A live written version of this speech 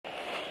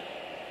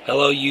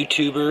Hello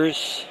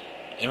YouTubers,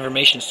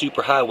 information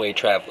superhighway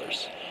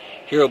travelers.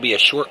 Here will be a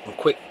short and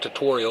quick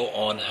tutorial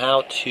on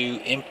how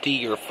to empty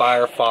your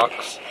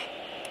Firefox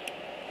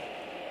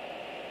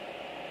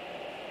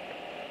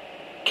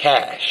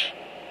cache.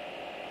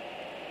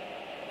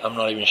 I'm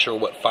not even sure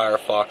what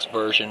Firefox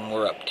version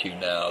we're up to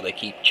now. They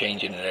keep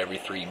changing it every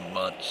 3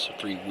 months or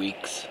 3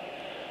 weeks.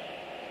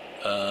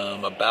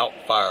 About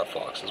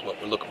Firefox is what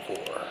we're looking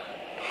for.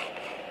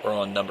 We're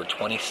on number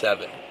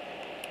 27.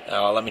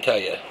 Now let me tell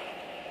you,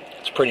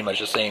 it's pretty much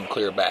the same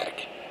clear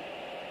back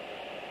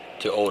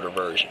to older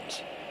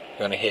versions.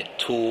 You're going to hit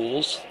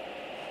Tools,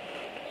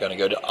 you're going to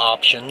go to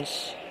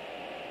Options,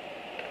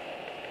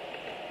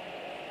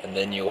 and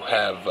then you'll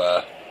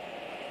have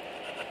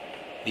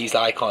these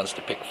icons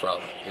to pick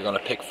from. You're going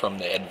to pick from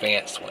the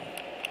advanced one,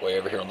 way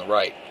over here on the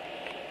right.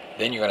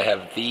 Then you're going to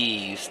have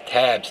these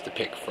tabs to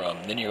pick from.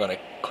 Then you're going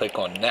to click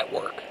on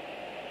Network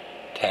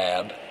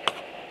tab,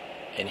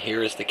 and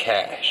here is the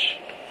cache.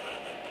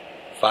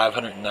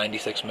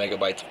 596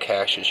 megabytes of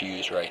cache is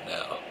used right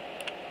now.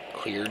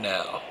 Clear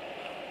now.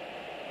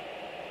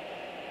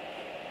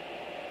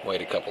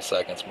 Wait a couple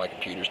seconds, my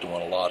computer's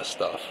doing a lot of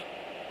stuff.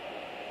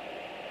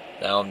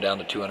 Now I'm down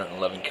to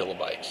 211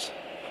 kilobytes.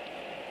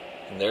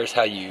 And there's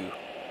how you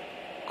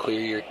clear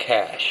your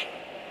cache.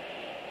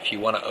 If you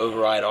want to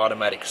override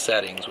automatic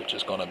settings, which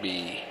is going to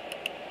be,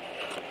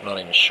 I'm not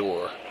even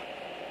sure,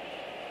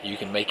 you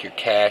can make your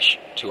cache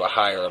to a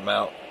higher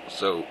amount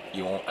so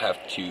you won't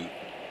have to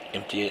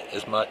empty it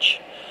as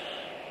much,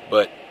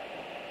 but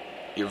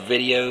your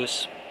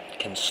videos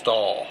can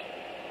stall,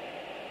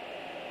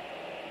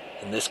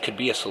 and this could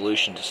be a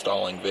solution to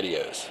stalling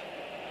videos,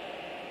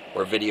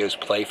 where videos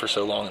play for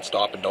so long and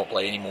stop and don't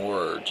play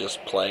anymore, or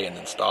just play and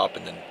then stop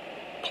and then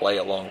play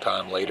a long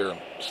time later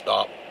and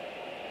stop.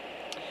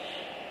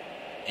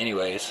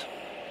 Anyways,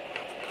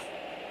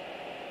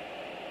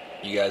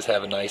 you guys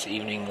have a nice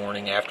evening,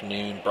 morning,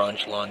 afternoon,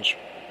 brunch, lunch,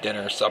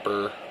 dinner,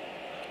 supper,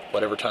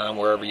 whatever time,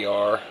 wherever you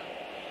are.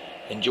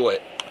 Enjoy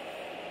it.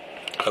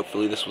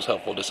 Hopefully this was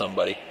helpful to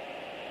somebody.